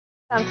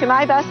To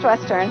my Best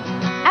Western.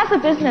 As a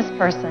business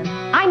person,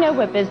 I know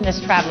what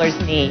business travelers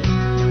need.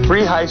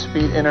 Free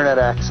high-speed internet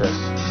access,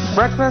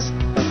 breakfast,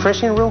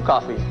 refreshing real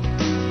coffee.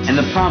 And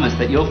the promise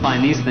that you'll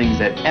find these things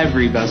at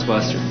every Best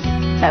Western.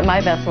 At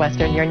my Best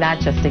Western, you're not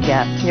just a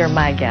guest, you're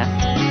my guest.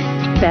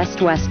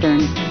 Best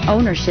Western.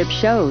 Ownership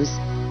shows.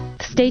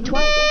 Stay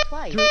twice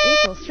through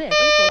April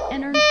 6th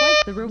and earn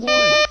twice the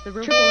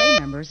rewards.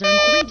 AAA members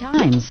earn 3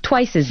 times.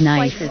 Twice is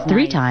nice.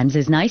 3 times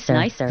is nicer.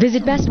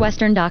 Visit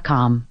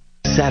bestwestern.com.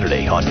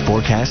 Saturday on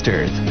Forecast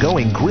Earth,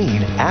 going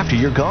green after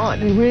you're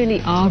gone. We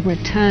really are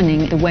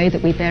returning the way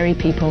that we bury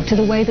people to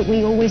the way that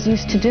we always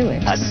used to do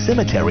it. A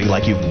cemetery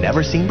like you've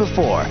never seen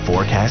before.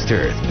 Forecast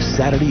Earth,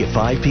 Saturday at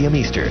 5 p.m.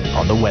 Eastern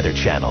on the Weather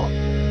Channel.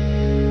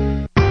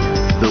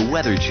 The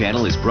Weather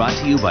Channel is brought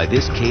to you by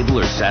this cable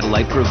or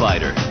satellite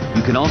provider.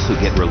 You can also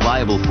get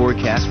reliable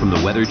forecasts from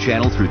the Weather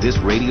Channel through this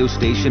radio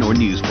station or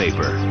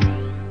newspaper.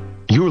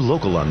 Your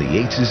local on the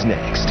 8s is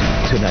next.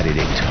 Tonight at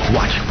 8,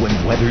 watch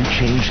When Weather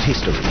Changed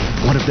History,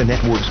 one of the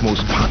network's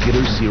most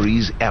popular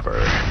series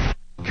ever.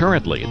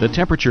 Currently, the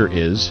temperature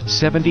is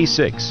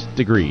 76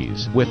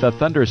 degrees with a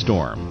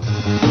thunderstorm.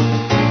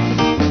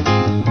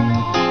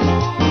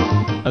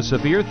 A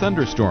severe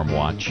thunderstorm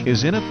watch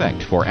is in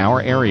effect for our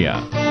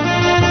area.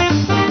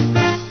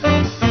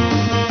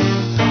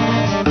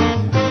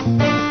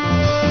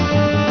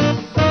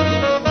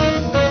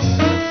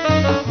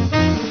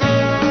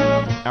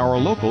 Our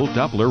local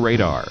Doppler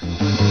radar.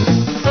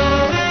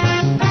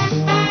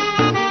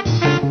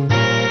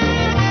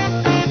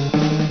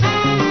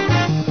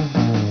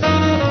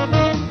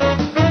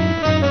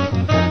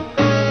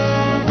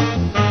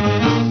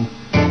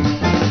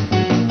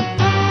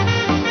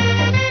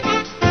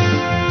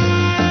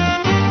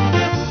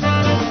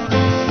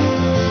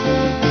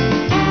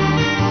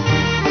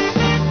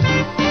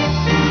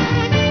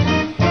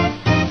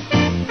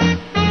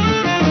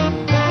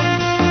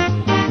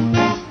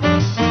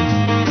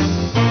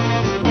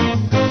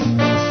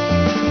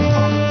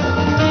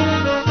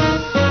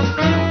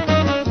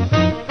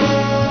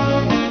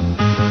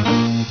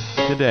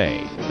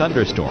 Today,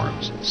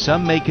 thunderstorms.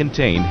 Some may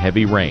contain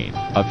heavy rain.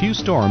 A few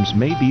storms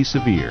may be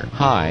severe.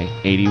 High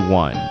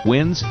 81.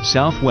 Winds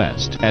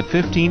southwest at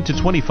 15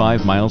 to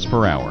 25 miles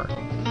per hour.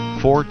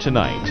 For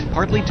tonight,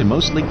 partly to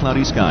mostly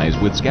cloudy skies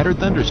with scattered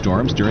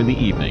thunderstorms during the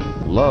evening.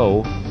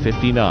 Low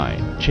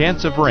 59.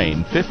 Chance of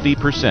rain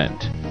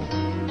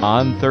 50%.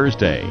 On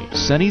Thursday,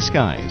 sunny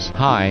skies.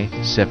 High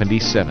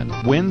 77.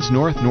 Winds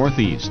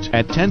north-northeast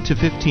at 10 to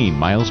 15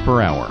 miles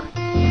per hour.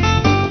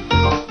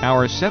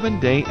 Our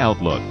 7-day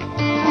outlook.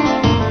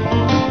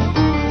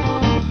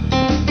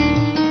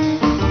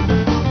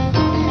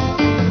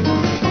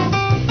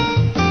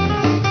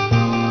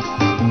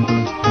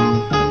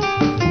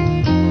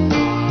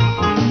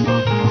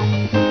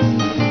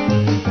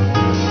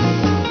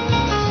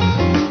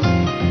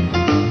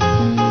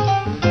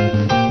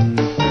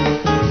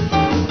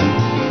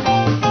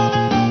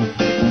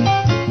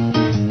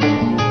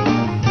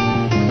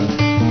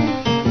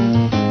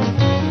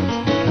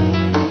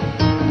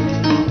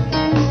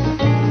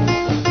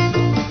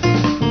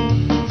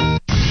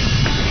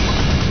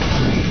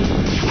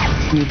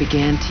 You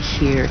began to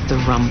hear the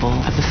rumble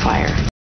of the fire.